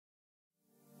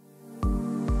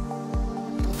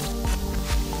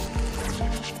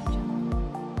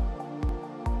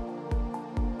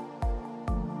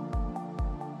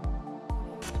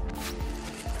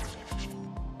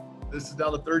is now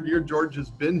the third year George has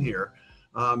been here.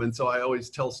 And so I always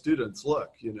tell students,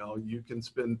 look, you know, you can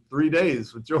spend 3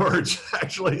 days with George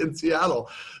actually in Seattle.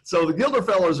 So the Gilder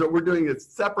Fellows, we're doing a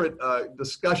separate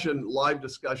discussion, live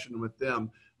discussion with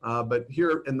them. But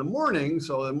here in the morning,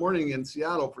 so the morning in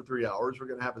Seattle for 3 hours, we're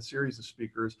going to have a series of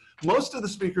speakers. Most of the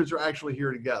speakers are actually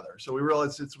here together. So we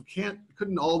realized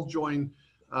couldn't all join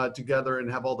together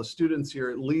and have all the students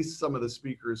here. At least some of the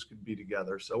speakers could be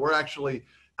together. So we're actually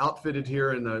outfitted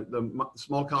here in the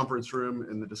small conference room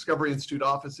in the Discovery Institute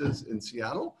offices in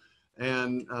Seattle.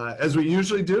 And as we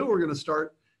usually do, we're going to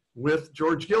start with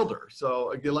George Gilder.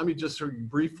 So again, let me just sort of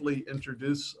briefly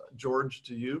introduce George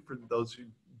to you for those who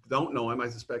don't know him. I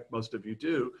suspect most of you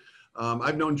do.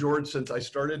 I've known George since I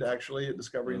started actually at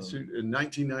Discovery Institute in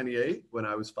 1998 when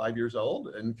I was 5 years old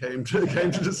and came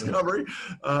to Discovery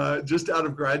just out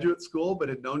of graduate school, but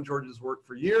had known George's work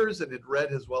for years and had read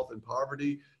his Wealth and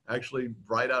Poverty actually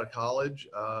right out of college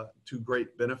to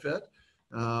great benefit,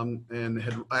 and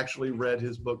had actually read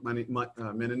his book Men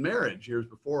and Marriage years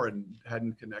before and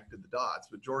hadn't connected the dots.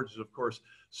 But George, of course,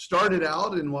 started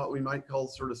out in what we might call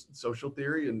sort of social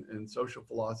theory and social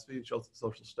philosophy and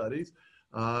social studies,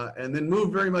 and then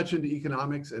moved very much into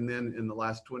economics, and then in the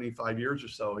last 25 years or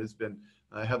so has been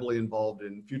heavily involved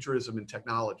in futurism and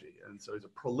technology. And so he's a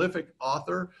prolific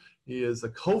author. He is the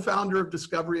co-founder of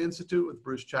Discovery Institute with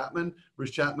Bruce Chapman.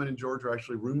 Bruce Chapman and George were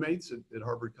actually roommates at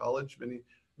Harvard College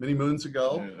many moons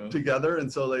ago together.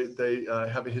 And so they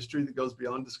have a history that goes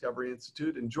beyond Discovery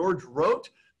Institute. And George wrote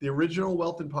the original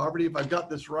Wealth and Poverty. If I've got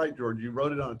this right, George, you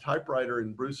wrote it on a typewriter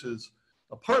in Bruce's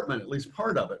apartment, at least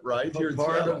part of it, right? Here in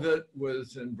part Seattle. of it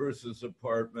was in Bruce's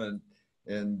apartment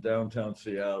in downtown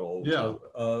Seattle. Yeah.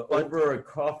 Over a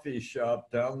coffee shop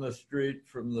down the street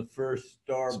from the first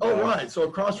Starbucks. Oh, right. So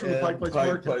across from the Pike Place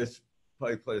Market.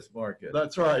 Pike Place Market.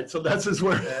 That's right. So that's his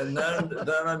word. And then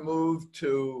I moved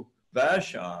to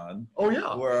Vashon. Oh,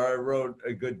 yeah. Where I wrote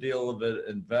a good deal of it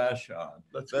in Vashon.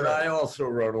 That's But great. I also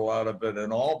wrote a lot of it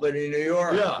in Albany, New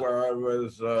York, where I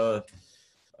was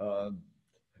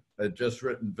had just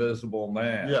written Visible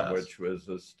Man, which was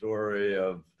a story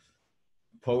of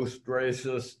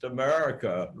post-racist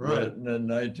America, written in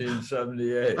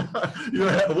 1978. You're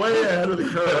way ahead of the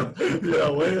curve. Yeah,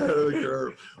 way ahead of the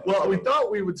curve. Well, we thought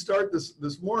we would start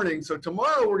this morning. So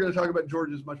tomorrow we're going to talk about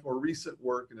George's much more recent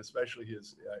work, and especially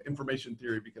his information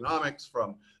theory of economics,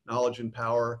 from Knowledge and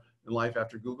Power and Life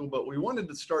After Google. But we wanted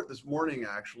to start this morning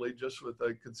actually just with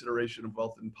a consideration of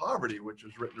Wealth and Poverty, which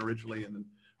was written originally in the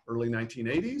early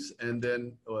 1980s and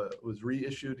then was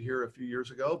reissued here a few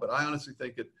years ago. But I honestly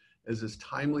think it is as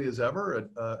timely as ever.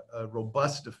 A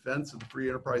robust defense of the free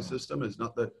enterprise system is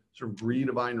not the sort of greed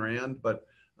of Ayn Rand, but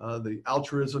the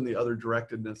altruism, the other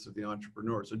directedness of the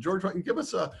entrepreneur. So George, why don't you give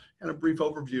us a kind of brief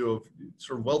overview of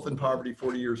sort of Wealth and Poverty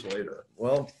 40 years later?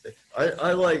 Well,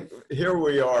 I like, here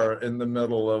we are in the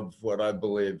middle of what I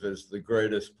believe is the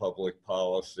greatest public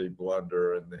policy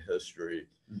blunder in the history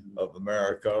of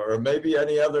America, or maybe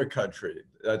any other country.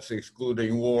 That's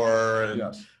excluding war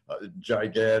and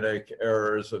gigantic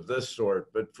errors of this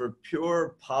sort. But for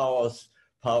pure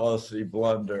policy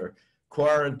blunder,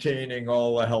 quarantining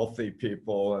all the healthy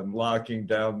people and locking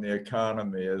down the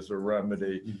economy as a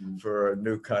remedy for a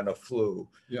new kind of flu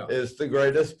is the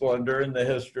greatest blunder in the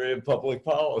history of public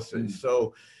policy.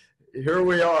 So here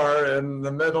we are in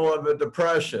the middle of a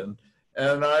depression,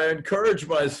 and I encourage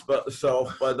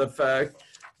myself by the fact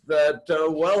that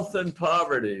Wealth and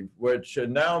Poverty, which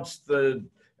announced the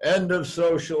end of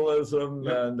socialism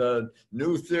and a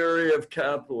new theory of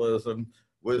capitalism,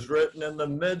 was written in the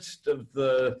midst of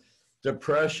the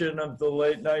depression of the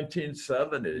late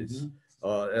 1970s.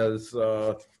 As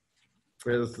the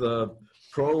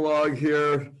prologue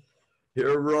here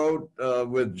wrote,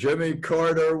 with Jimmy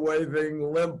Carter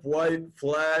waving limp white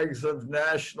flags of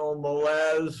national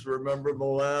malaise, remember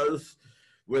malaise,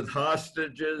 with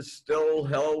hostages still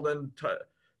held in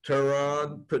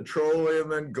Tehran,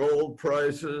 petroleum and gold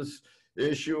prices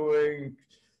issuing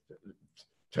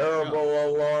terrible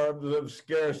alarms of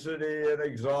scarcity and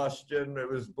exhaustion. It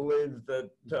was believed that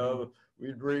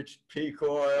we'd reached peak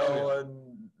oil,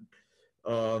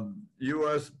 and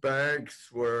U.S. banks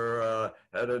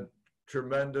had a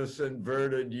tremendous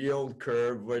inverted yield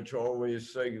curve, which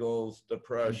always signals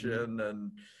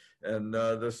depression, and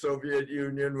the Soviet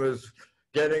Union was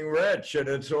getting rich in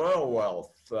its oil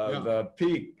wealth, the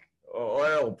peak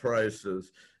oil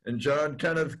prices. And John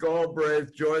Kenneth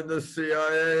Galbraith joined the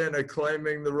CIA in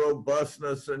acclaiming the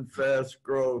robustness and fast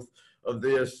growth of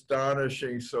the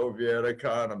astonishing Soviet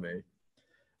economy.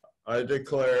 I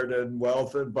declared in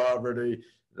Wealth and Poverty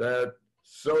that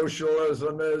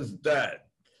socialism is dead.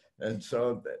 And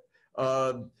so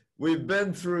we've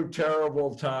been through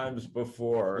terrible times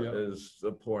before, Yep. is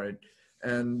the point.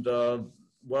 And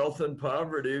wealth and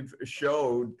poverty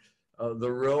showed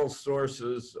the real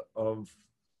sources of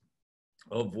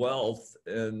wealth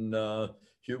in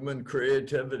human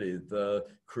creativity, the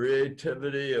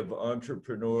creativity of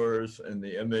entrepreneurs in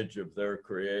the image of their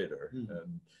creator.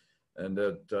 And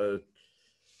it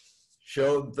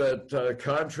showed that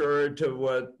contrary to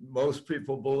what most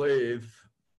people believe,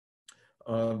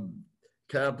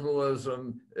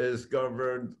 capitalism is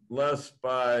governed less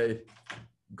by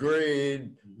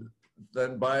greed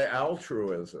than by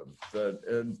altruism.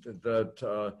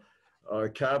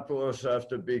 Capitalists have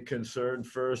to be concerned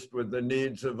first with the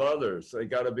needs of others. They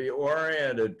got to be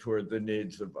oriented toward the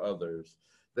needs of others.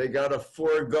 They got to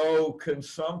forego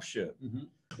consumption.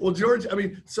 Well, George, I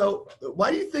mean, so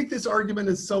why do you think this argument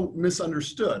is so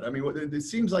misunderstood? I mean, it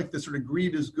seems like the sort of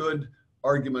greed is good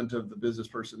argument of the business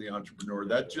person, the entrepreneur,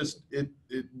 that just, it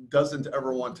doesn't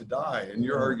ever want to die. And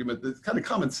your argument, it's kind of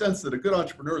common sense that a good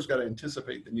entrepreneur has got to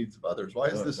anticipate the needs of others. Why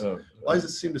is this, why does it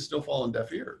seem to still fall on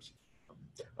deaf ears?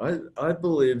 I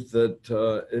believe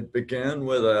that it began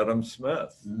with Adam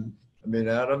Smith. I mean,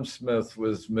 Adam Smith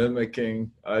was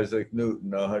mimicking Isaac Newton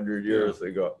 100 years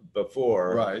ago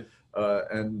before, right,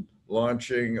 and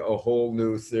launching a whole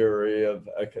new theory of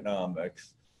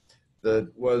economics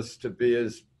that was to be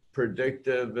as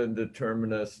predictive and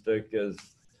deterministic as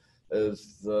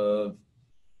the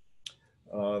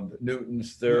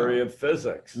Newton's theory of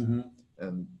physics,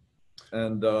 and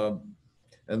the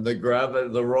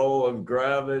role of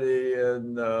gravity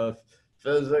in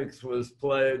physics was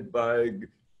played by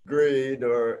greed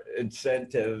or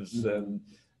incentives and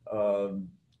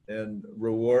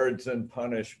rewards and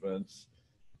punishments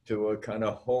to a kind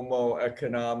of homo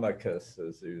economicus,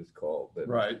 as he was called.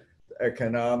 Right.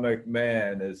 Economic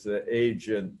man is the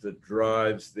agent that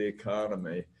drives the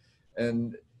economy,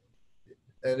 and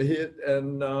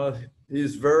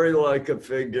he's very like a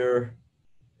figure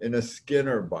in a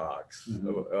Skinner box.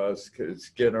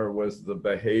 Skinner was the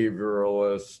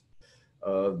behavioralist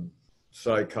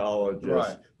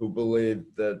psychologist who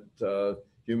believed that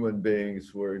human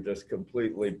beings were just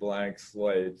completely blank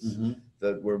slates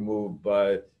that were moved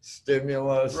by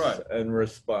stimulus and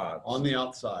response. On the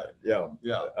outside. Yeah.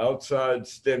 Outside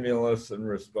stimulus and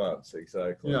response,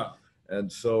 exactly. Yeah.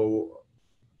 And so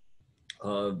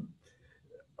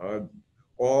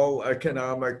all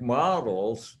economic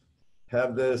models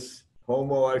have this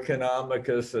homo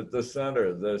economicus at the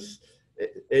center, this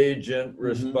agent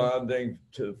responding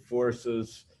to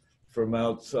forces from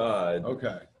outside.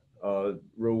 Okay.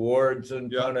 Rewards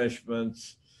and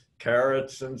punishments,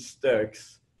 carrots and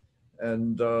sticks,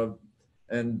 and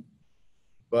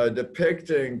by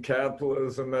depicting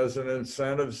capitalism as an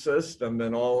incentive system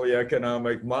in all the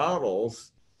economic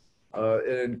models,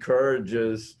 it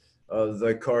encourages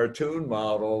the cartoon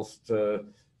models to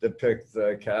depict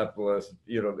the capitalist.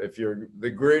 You know, if you're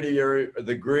the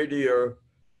greedier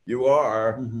you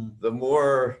are, the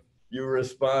more you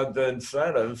respond to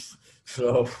incentives.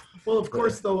 So, well, of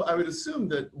course, though, I would assume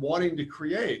that wanting to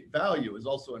create value is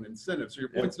also an incentive. So your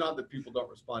point's not that people don't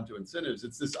respond to incentives.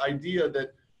 It's this idea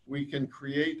that we can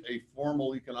create a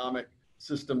formal economic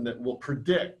system that will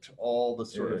predict all the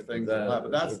sort of things that will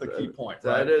happen. That's the key point,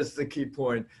 right? That is the key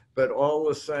point. But all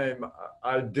the same,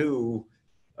 I do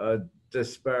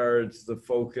disparage the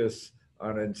focus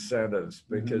on incentives,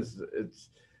 because it's,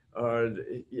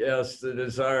 yes, the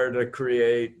desire to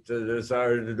create, the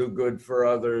desire to do good for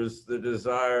others,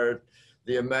 the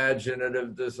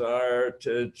imaginative desire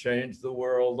to change the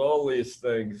world, all these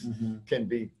things can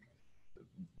be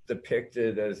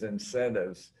depicted as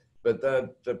incentives, but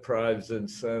that deprives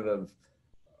incentive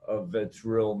of its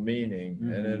real meaning.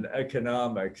 And in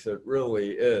economics, it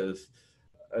really is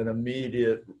an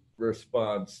immediate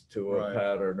response to a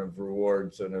pattern of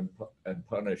rewards and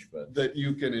punishment that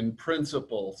you can, in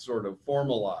principle, sort of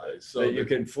formalize. So that you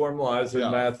can formalize in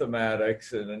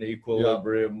mathematics in an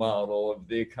equilibrium model of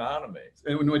the economy,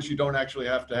 in which you don't actually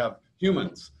have to have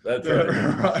humans. That's right.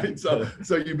 Right. So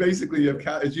you basically have,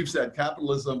 as you've said,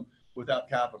 capitalism without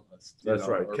capitalists. That's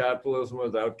right. Capitalism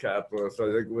without capitalists. I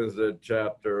think it was a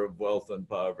chapter of Wealth and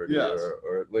Poverty,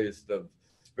 or at least of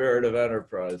Spirit of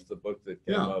Enterprise, the book that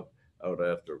came out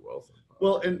after Wealth and Poverty.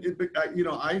 Well, and you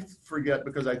know, I forget,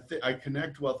 because I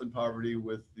connect Wealth and Poverty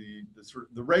with the sort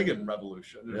of the Reagan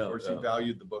Revolution. And of course, he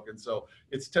valued the book, and so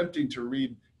it's tempting to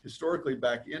read historically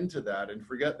back into that and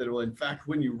forget that, well, in fact,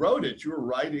 when you wrote it, you were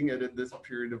writing it in this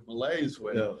period of malaise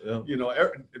when, you know,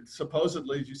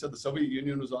 supposedly, as you said, the Soviet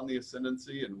Union was on the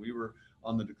ascendancy and we were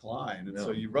on the decline. And so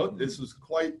you wrote, this was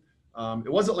quite,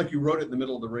 it wasn't like you wrote it in the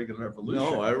middle of the Reagan Revolution.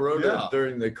 No, I wrote it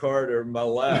during the Carter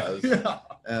malaise.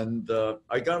 And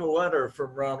I got a letter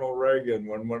from Ronald Reagan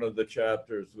when one of the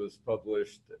chapters was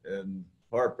published in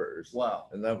Harper's. Wow.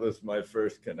 And that was my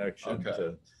first connection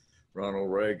to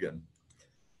Ronald Reagan.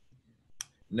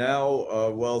 Now,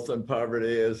 Wealth and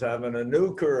Poverty is having a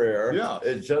new career. Yeah.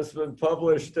 It's just been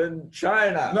published in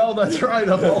China. No, that's right,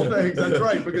 of all things. That's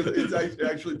right, because it's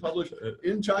actually published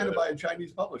in China by a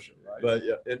Chinese publisher, right? But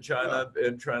yeah, in China,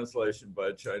 in translation by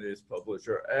a Chinese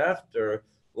publisher, after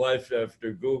Life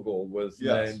After Google was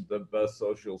named the best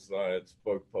social science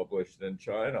book published in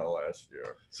China last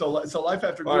year. So Life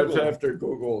After Google. Life After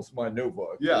Google is my new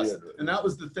book. Yes, and that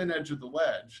was the thin edge of the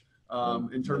wedge.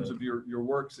 In terms of your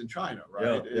works in China,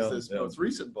 right? This most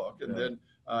recent book, and then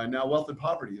now Wealth and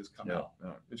Poverty has come out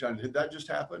in China. Did that just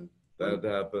happen? That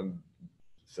happened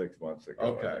 6 months ago.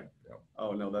 Okay.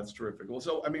 Oh no, that's terrific. Well,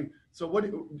 so I mean, so what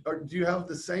do you have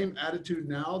the same attitude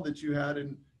now that you had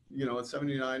in at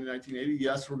 79 and 1980?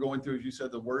 Yes, we're going through, as you said,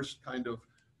 the worst kind of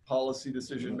policy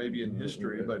decision maybe in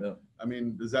history. But I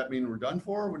mean, does that mean we're done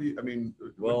for? What do you? I mean,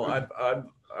 well,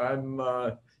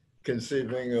 I'm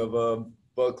conceiving of a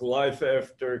book, Life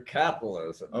After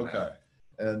Capitalism. Okay.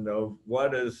 And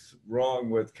what is wrong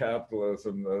with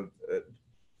capitalism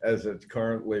as it's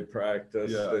currently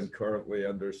practiced and currently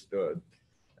understood.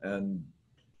 And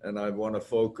I want to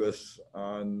focus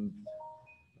on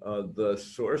the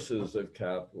sources of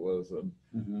capitalism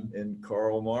in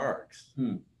Karl Marx.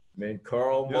 I mean,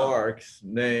 Karl Marx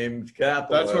named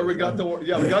capitalism. That's where we got the word.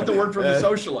 Yeah, we got the word from the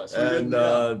socialists. And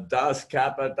Das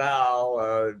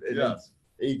Kapital,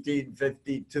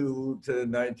 1852 to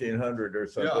 1900 or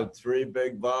something, 3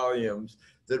 big volumes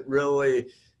that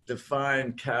really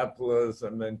define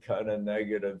capitalism in kind of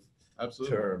negative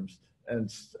terms.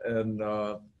 And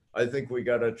I think we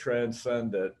got to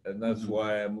transcend it. And that's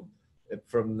why I'm,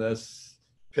 from this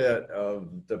pit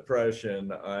of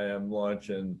depression, I am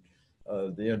launching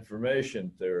the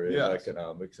information theory of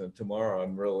economics. And tomorrow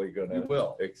I'm really going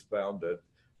to expound it,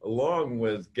 along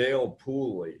with Gail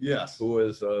Pooley, who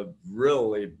is a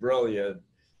really brilliant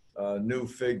new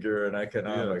figure in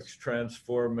economics,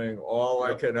 transforming all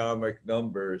economic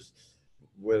numbers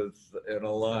in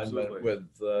alignment with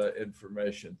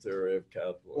information theory of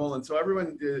capitalism. Well, and so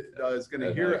everyone is going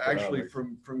to hear actually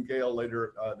from Gail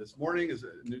later this morning, as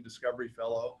a new Discovery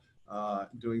Fellow,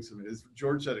 doing some, as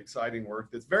George said, exciting work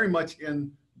that's very much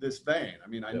in this vein. I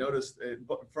mean, I noticed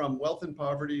from Wealth and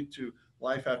Poverty to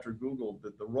Life After Google,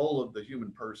 that the role of the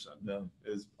human person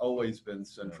has always been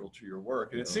central to your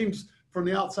work. And it seems from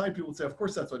the outside, people would say, of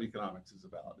course, that's what economics is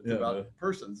about. It's about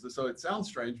persons. So it sounds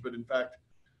strange, but in fact,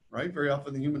 very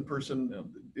often the human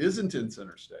person isn't in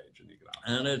center stage in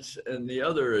economics. And the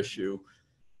other issue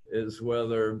is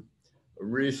whether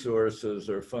resources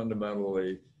are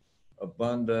fundamentally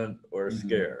abundant or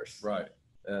scarce. Right.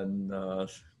 And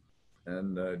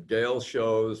Gail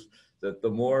shows that the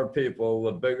more people,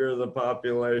 the bigger the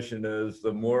population is,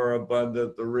 the more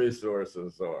abundant the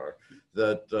resources are.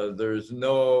 That there's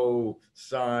no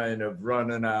sign of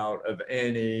running out of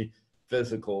any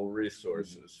physical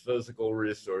resources. Physical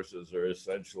resources are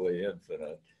essentially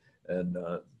infinite. And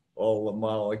all the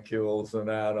molecules and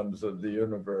atoms of the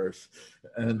universe.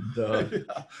 And,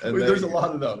 there's a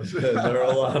lot of those. There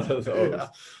are a lot of those.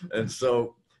 And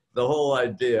so the whole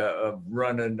idea of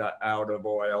running out of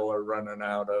oil or running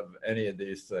out of any of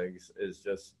these things is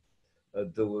just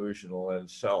delusional in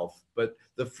itself. But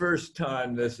the first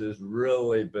time this has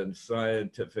really been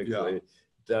scientifically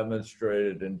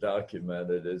demonstrated and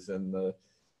documented is in the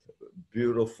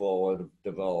beautiful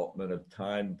development of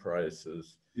time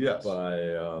prices by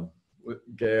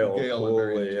Gail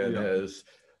Pooley and his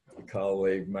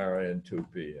colleague Marion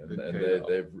Tupy. And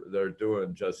they're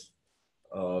doing just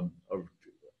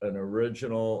an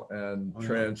original and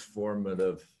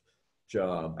transformative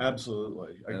job.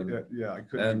 Absolutely. I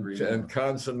couldn't agree more. And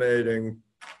consummating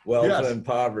Wealth and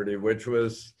Poverty, which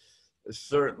was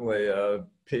certainly a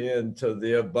paean to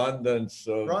the abundance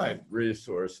of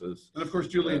resources. And of course,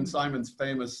 Julian Simon's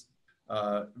famous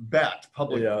public bet,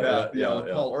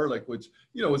 Paul Ehrlich, which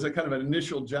was a kind of an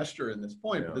initial gesture in this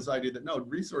point, but this idea that no,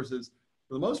 resources,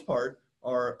 for the most part,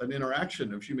 are an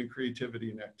interaction of human creativity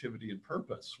and activity and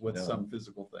purpose with some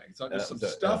physical thing. It's not just some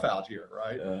stuff out here,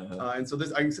 right? And so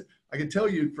this, I can tell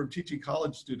you from teaching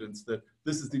college students that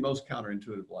this is the most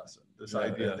counterintuitive lesson. This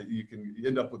idea that you can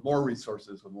end up with more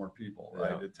resources with more people,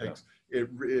 right? It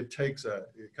takes a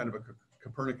kind of a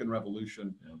Copernican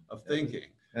revolution of thinking.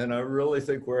 And I really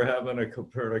think we're having a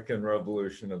Copernican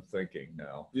revolution of thinking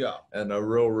now. And a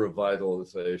real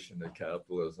revitalization of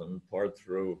capitalism, part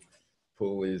through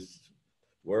Pooley's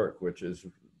work, which is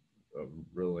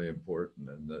really important,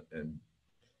 and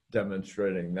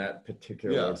demonstrating that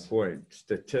particular Yes. point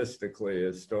statistically,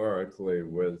 historically,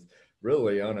 with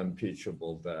really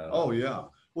unimpeachable data. Oh yeah.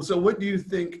 Well, so what do you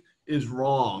think is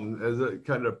wrong as a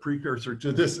kind of precursor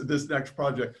to this next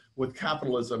project with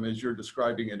capitalism as you're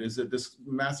describing it? Is it this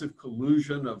massive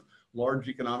collusion of large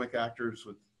economic actors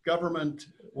with government?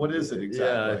 What is it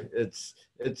exactly? Yeah,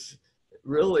 it's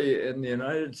really in the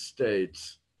United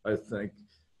States, I think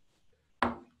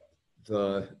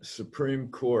the Supreme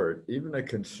Court, even a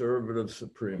conservative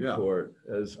Supreme Court,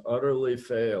 has utterly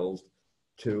failed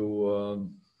to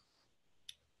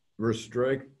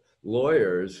restrict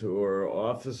lawyers who are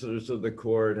officers of the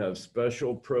court, have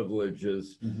special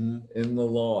privileges in the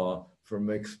law, from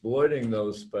exploiting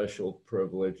those special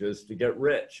privileges to get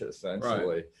rich,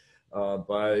 essentially,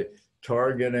 by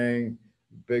targeting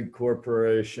big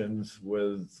corporations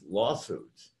with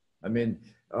lawsuits. I mean,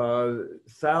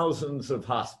 thousands of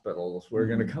hospitals, we're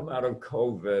going to come out of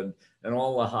COVID and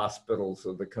all the hospitals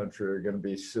of the country are going to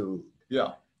be sued.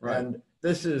 Yeah, right. And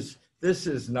this is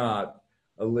not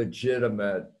a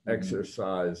legitimate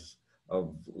exercise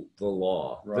of the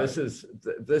law. Right.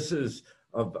 This is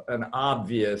of an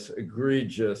obvious,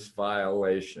 egregious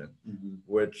violation,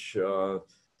 which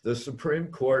the Supreme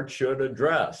Court should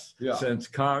address, since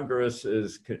Congress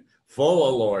is full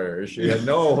of lawyers. You have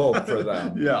no hope for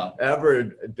them ever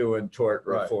doing tort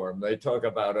reform. They talk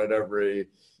about it every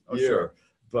year.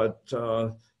 But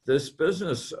this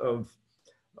business of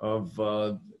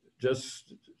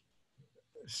just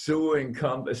suing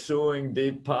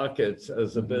deep pockets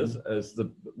as a business, as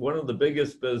one of the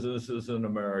biggest businesses in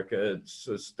America, it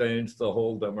sustains the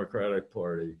whole Democratic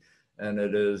Party, and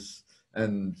it is,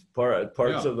 and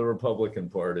parts of the Republican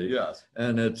Party. Yes,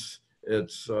 and it's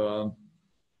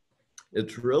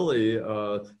really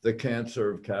the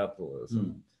cancer of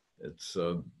capitalism. It's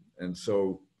and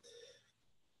so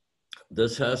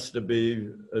this has to be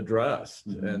addressed,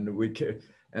 and we can,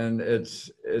 and it's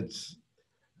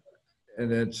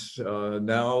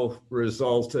now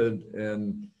resulted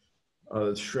in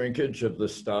a shrinkage of the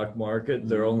stock market.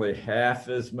 There are only half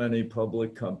as many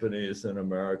public companies in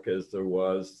America as there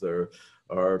was. There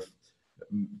are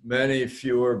many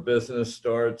fewer business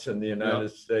starts in the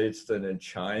United States than in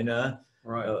China.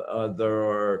 Right. There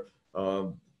are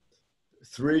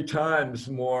 3 times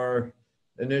more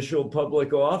initial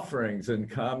public offerings in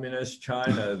communist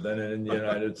China than in the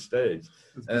United States.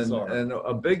 And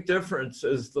a big difference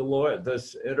is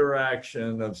this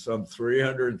interaction of some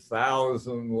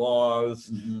 300,000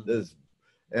 laws, this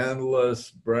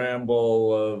endless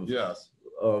bramble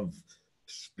of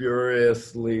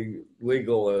spurious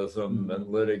legalism and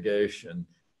litigation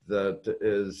that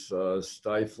is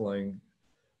stifling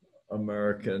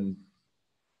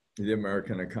the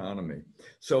American economy.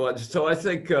 So I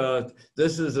think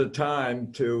this is a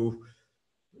time to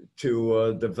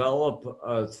develop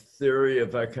a theory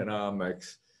of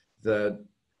economics that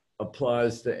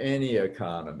applies to any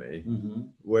economy,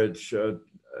 which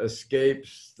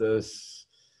escapes this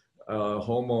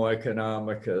Homo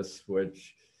economicus,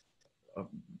 which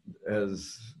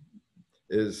is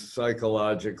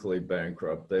psychologically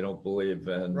bankrupt. They don't believe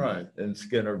in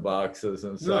Skinner boxes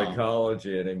and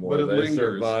psychology anymore. But they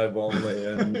survive only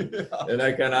in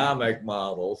economic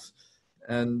models,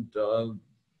 and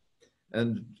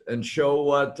show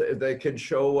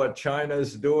what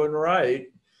China's doing right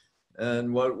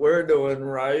and what we're doing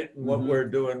right and what we're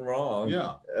doing wrong,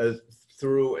 as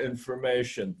through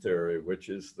information theory, which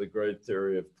is the great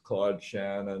theory of Claude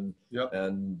Shannon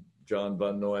and John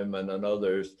von Neumann and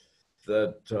others,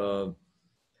 that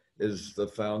is the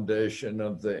foundation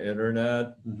of the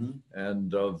internet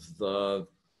and of the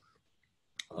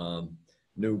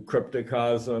new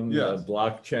cryptocosm, the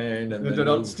blockchain, and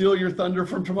don't steal your thunder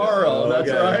from tomorrow. That's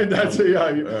right. That's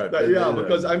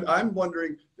because I'm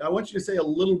wondering. I want you to say a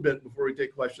little bit before we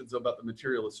take questions about the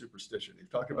materialist superstition.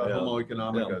 You've talked about Homo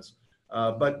economicus,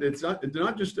 but it's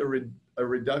not just a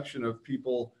reduction of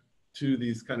people to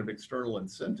these kind of external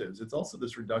incentives. It's also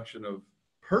this reduction of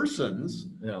persons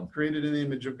created in the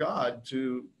image of God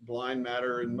to blind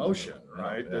matter in motion,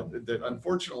 right? That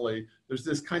unfortunately, there's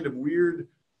this kind of weird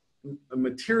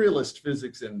materialist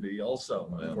physics envy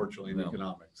also, unfortunately, in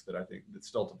economics that I think that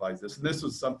stultifies this. And this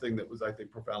was something that was, I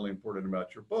think, profoundly important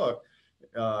about your book,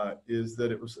 is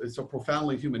that it's so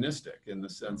profoundly humanistic in the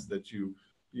sense that you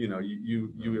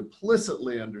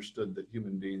implicitly understood that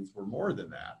human beings were more than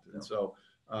that. And so,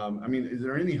 I mean, is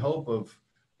there any hope of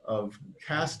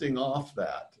casting off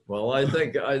that? Well, I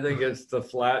think it's the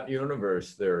flat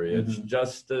universe theory. It's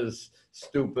just as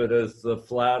stupid as the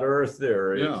flat earth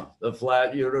theory. The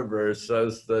flat universe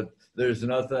says that there's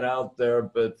nothing out there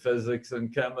but physics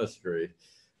and chemistry.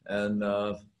 And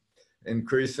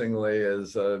increasingly,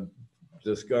 as a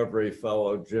Discovery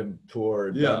fellow Jim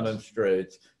Tour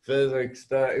demonstrates, physics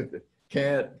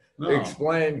can't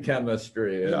explain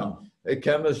chemistry, and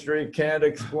chemistry can't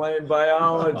explain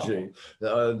biology.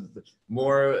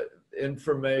 More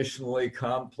informationally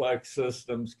complex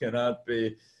systems cannot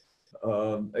be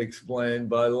explained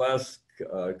by less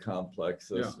complex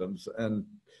systems.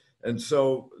 And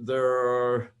so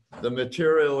the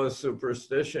materialist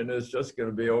superstition is just going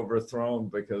to be overthrown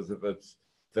because of its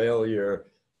failure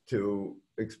to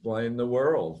explain the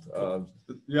world.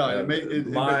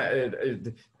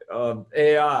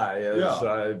 AI,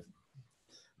 as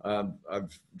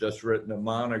I've just written a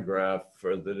monograph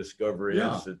for the Discovery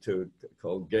Institute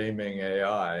called Gaming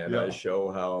AI, and I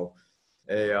show how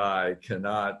AI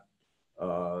cannot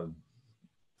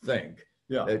think.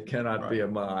 It cannot be a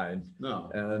mind.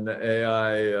 And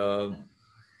AI,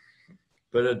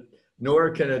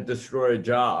 nor can it destroy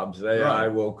jobs. AI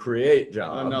will create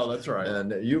jobs. No, that's right.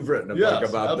 And you've written a book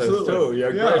about this too. You're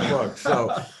a great book.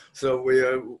 So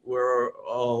we're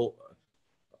all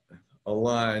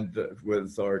aligned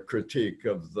with our critique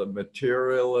of the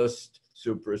materialist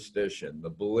superstition, the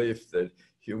belief that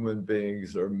human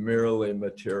beings are merely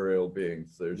material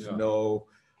beings. There's no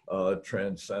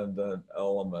transcendent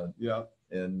element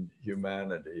in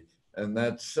humanity. And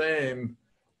that same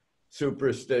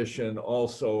superstition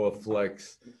also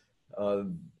afflicts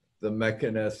the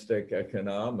mechanistic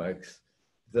economics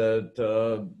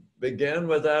that began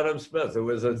with Adam Smith, who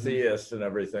was a theist and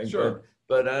everything.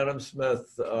 But Adam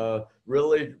Smith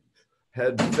really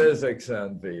had physics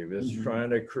envy. He was trying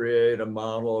to create a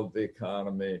model of the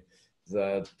economy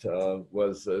that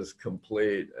was as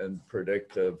complete and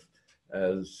predictive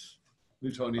as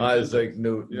Isaac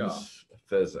Newton's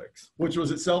physics. Which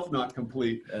was itself not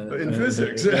complete in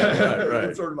physics.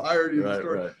 It's sort of irony of the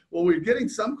story. Well, we're getting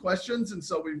some questions, and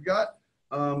so we've got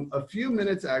a few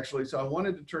minutes actually. So I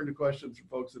wanted to turn to questions from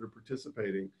folks that are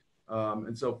participating.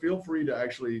 And so feel free to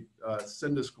actually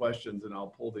send us questions, and I'll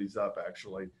pull these up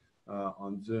actually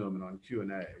on Zoom and on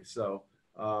Q&A. So,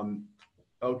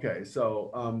 okay,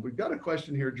 so we've got a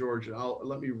question here, George, and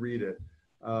let me read it.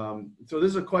 So this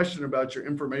is a question about your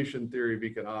information theory of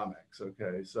economics.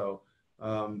 Okay, so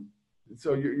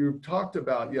so you talked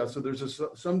about, so there's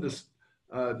some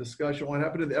discussion. What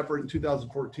happened to the effort in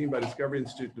 2014 by Discovery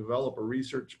Institute to develop a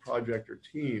research project or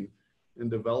team in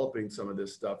developing some of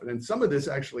this stuff? And then some of this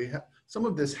actually, some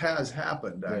of this has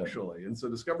happened actually. And so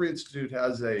Discovery Institute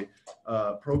has a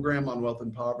program on wealth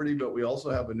and poverty, but we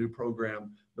also have a new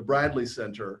program, the Bradley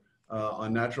Center,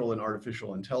 on natural and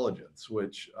artificial intelligence,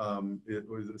 which it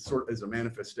was as a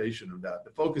manifestation of that.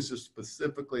 The focus is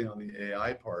specifically on the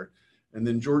AI part. And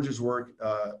then George's work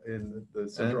in the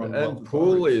Center on Wealth and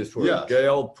Pooley's work,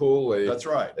 Gail Pooley. That's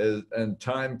right. And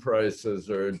time prices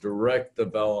are a direct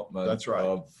development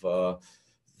of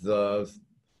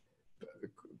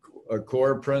a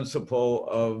core principle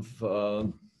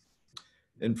of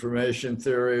information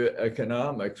theory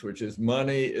economics, which is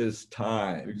money is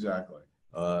time. Exactly.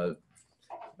 So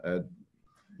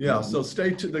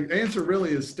stay tuned. The answer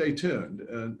really is stay tuned.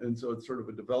 And so it's sort of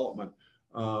a development.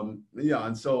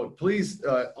 And so please,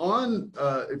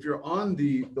 if you're on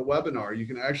the webinar, you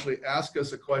can actually ask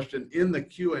us a question in the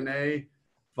Q&A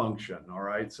function. All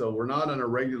right. So we're not on a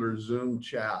regular Zoom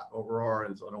chat, what we are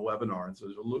is on a webinar. And so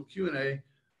there's a little Q&A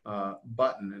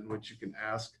button in which you can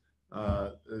ask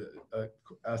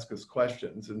us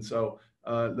questions. And so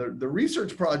the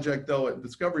research project, though, at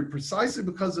Discovery, precisely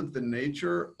because of the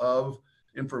nature of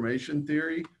information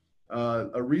theory,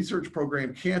 a research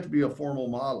program can't be a formal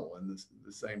model in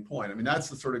the same point. I mean, that's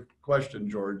the sort of question,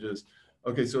 George, is,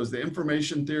 okay, so is the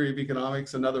information theory of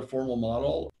economics another formal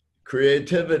model?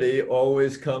 Creativity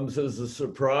always comes as a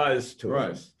surprise to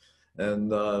us. And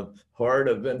the heart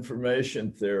of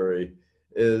information theory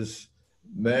is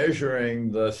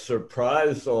measuring the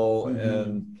surprisal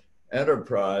in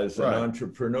enterprise and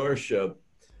entrepreneurship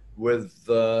with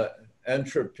the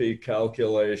entropy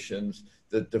calculations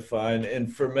that define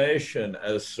information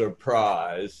as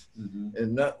surprise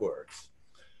in networks.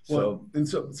 So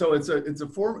it's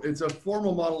a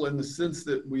formal model in the sense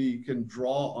that we can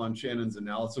draw on Shannon's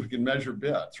analysis. We can measure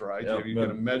bits, right? You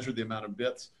can measure the amount of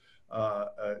bits.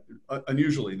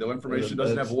 Unusually, though, information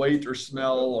doesn't have weight or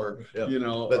smell or but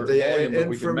or the volume, but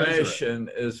information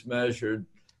is measured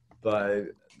by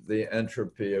the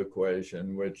entropy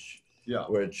equation, which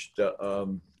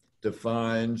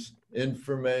defines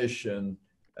information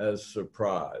as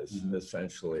surprise,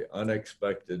 essentially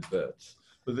unexpected bits.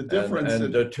 But the difference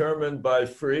and determined by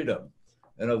freedom.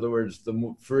 In other words,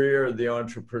 the freer the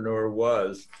entrepreneur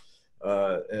was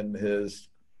in his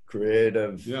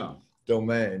creative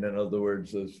domain, in other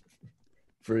words, the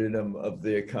freedom of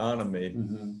the economy,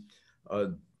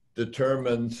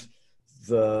 determines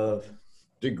the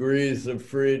degrees of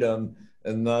freedom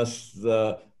and thus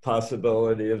the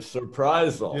possibility of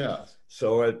surprisal. Yes.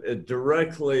 So it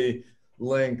directly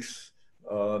links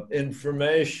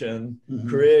information,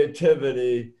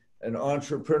 creativity, and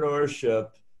entrepreneurship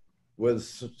with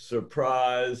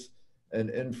surprise and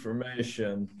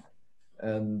information.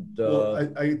 And well,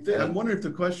 I'm wondering if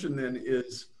the question then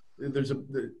is,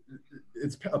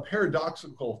 it's a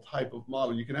paradoxical type of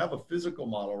model. You can have a physical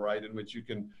model, right, in which you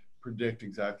can predict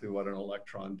exactly what an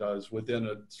electron does within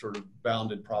a sort of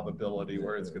bounded probability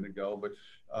where it's going to go. But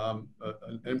an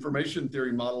information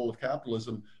theory model of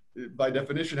capitalism, by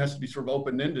definition, has to be sort of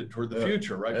open-ended toward the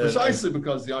future, right? Precisely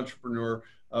because the entrepreneur,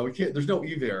 there's no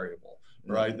E variable,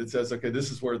 right? That says, okay, this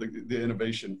is where the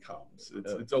innovation comes.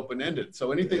 It's open-ended.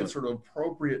 So anything that's sort of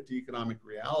appropriate to economic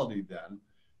reality then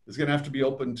is going to have to be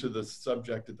open to the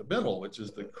subject at the middle, which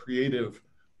is the creative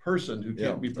person who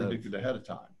can't be predicted ahead of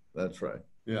time. That's right.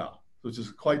 Yeah, which is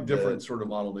a quite different sort of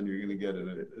model than you're going to get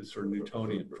in a sort of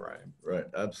Newtonian frame. Right,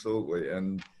 absolutely.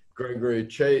 And Gregory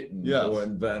Chaitin, who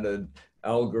invented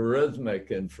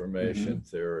algorithmic information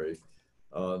theory,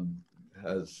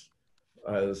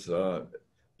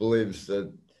 believes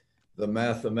that the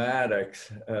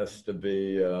mathematics has to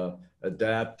be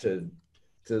adapted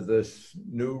to this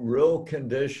new real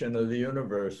condition of the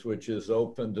universe, which is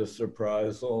open to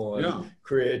surprisal and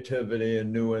creativity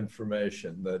and new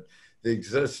information, that the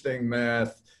existing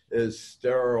math is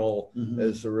sterile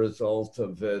as a result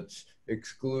of its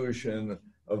exclusion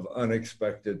of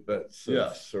unexpected bits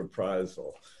of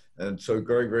surprisal. And so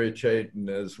Gregory Chaitin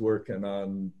is working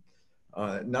on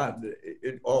not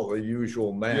all the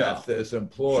usual math is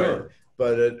employed,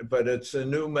 but it's a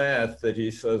new math that he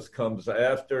says comes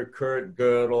after Kurt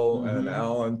Gödel and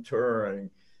Alan Turing,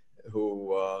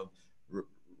 who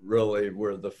really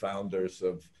were the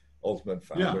ultimate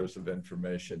founders of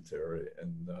information theory.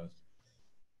 And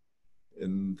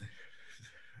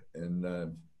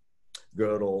in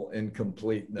Gödel,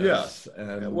 incompleteness,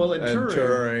 and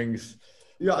Turing's.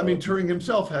 Yeah, I mean, Turing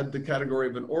himself had the category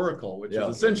of an oracle, which is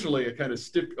essentially a kind of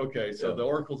the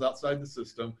oracle's outside the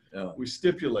system. We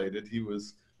stipulated he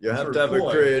was. You have to have a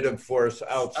creative force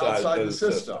outside the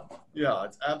system. Yeah,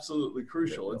 it's absolutely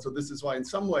crucial. And so this is why, in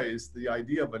some ways, the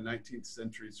idea of a 19th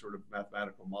century sort of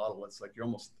mathematical model, it's like you're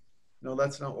almost, no,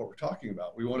 that's not what we're talking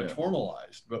about. We want it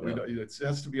formalized, but we don't, it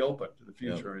has to be open to the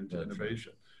future and to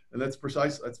innovation. Right. And that's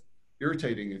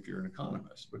irritating if you're an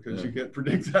economist, because you can't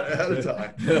predict that ahead of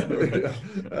time.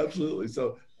 Absolutely.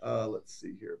 So let's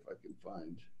see here if I can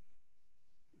find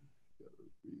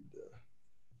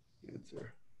the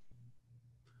answer.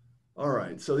 All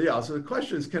right. So so the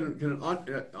question is, can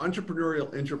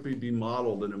entrepreneurial entropy be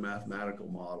modeled in a mathematical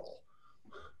model?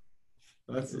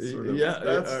 That's the sort of,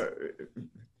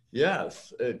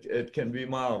 yes, it can be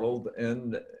modeled,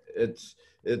 and it's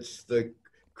the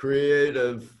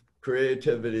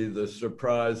creativity, the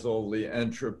surprisal, the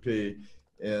entropy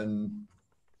in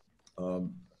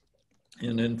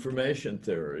information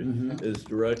theory is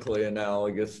directly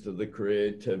analogous to the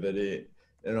creativity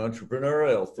in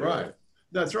entrepreneurial theory. Right.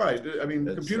 That's right. I mean,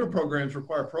 computer programs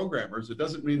require programmers. It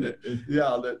doesn't mean that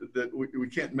that we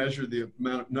can't measure the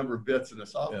number of bits in a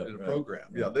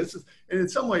program. Yeah, this is, and in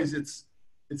some ways it's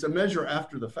a measure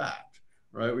after the fact.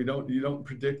 Right, you don't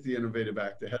predict the innovative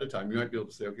act ahead of time. You might be able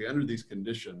to say, okay, under these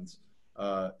conditions,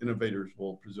 innovators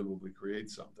will presumably create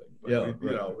something. But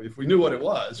you know, if we knew what it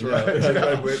was,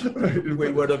 right?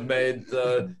 We would have made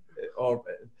the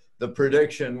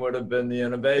prediction would have been the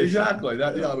innovation. Exactly.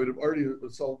 That we'd have already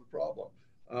solved the problem.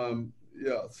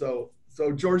 So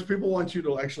George, people want you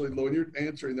to actually, when you're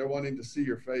answering, they're wanting to see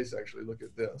your face. Actually, look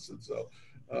at this, and so.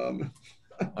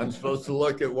 I'm supposed to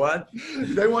look at what?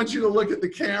 They want you to look at the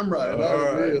camera, and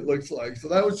it looks like. So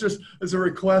that was just as a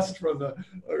request from the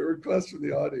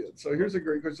audience. So here's a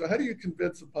great question. So how do you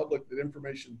convince the public that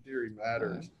information theory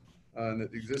matters and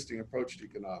that the existing approach to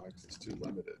economics is too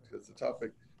limited? Because the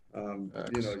topic,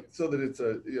 so that it's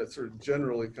a sort of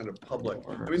generally kind of public.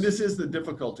 I mean, this is the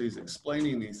difficulties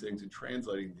explaining these things and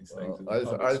translating these things.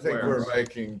 I think we're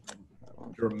making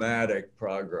dramatic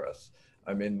progress.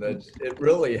 I mean, that it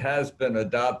really has been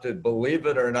adopted, believe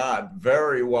it or not,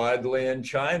 very widely in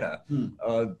China.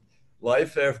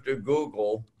 Life After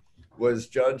Google was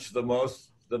judged the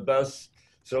best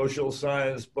social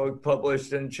science book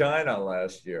published in China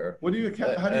last year. How do you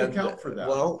account for that?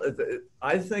 Well,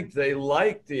 I think they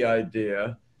like the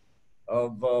idea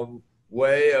of a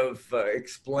way of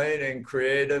explaining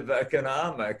creative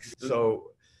economics.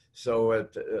 So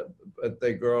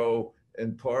they grow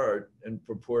in part in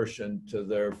proportion to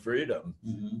their freedom,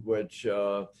 which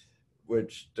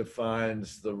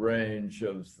defines the range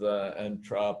of the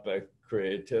entropic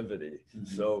creativity.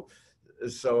 So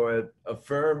it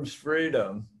affirms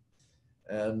freedom,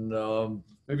 and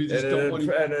maybe just don't want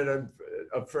and it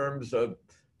affirms a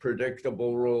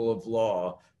predictable rule of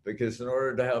law, because in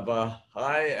order to have a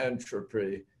high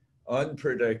entropy,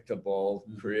 unpredictable,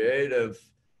 creative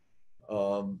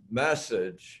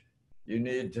message, you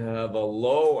need to have a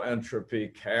low entropy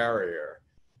carrier,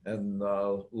 and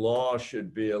the law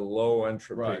should be a low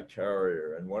entropy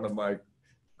carrier. And one of my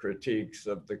critiques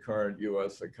of the current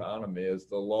U.S. economy is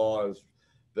the law has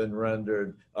been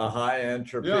rendered a high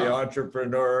entropy,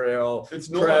 entrepreneurial,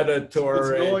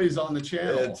 predatory. It's noise on the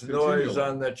channel. It's noise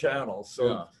on the channel.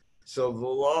 So, so the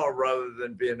law, rather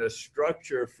than being a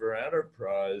structure for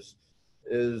enterprise,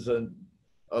 is an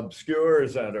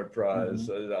obscures enterprise,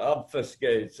 it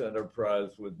obfuscates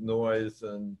enterprise with noise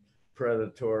and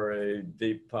predatory,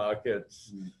 deep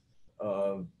pockets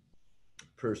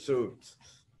pursuits.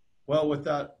 Well, with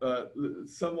that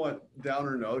somewhat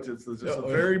downer note, it's just a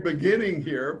very beginning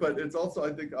here, but it's also,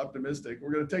 I think, optimistic.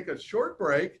 We're going to take a short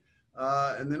break,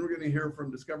 and then we're going to hear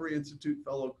from Discovery Institute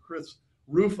fellow Chris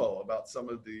Rufo about some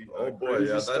of the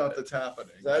crazy stuff that's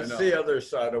happening. That's the other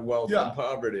side of wealth and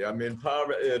poverty. I mean,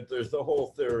 poverty. There's the whole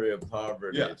theory of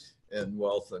poverty in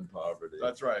wealth and poverty.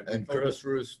 That's right. And Chris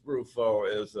Rufo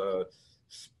is a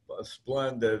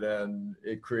splendid and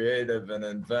creative and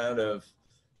inventive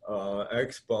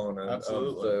exponent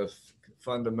of the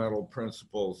fundamental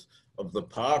principles of the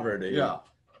poverty.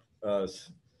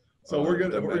 So we're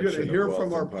gonna hear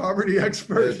from our poverty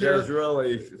expert here. It's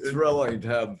really thrilling to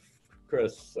have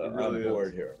Chris on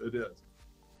board here. It is.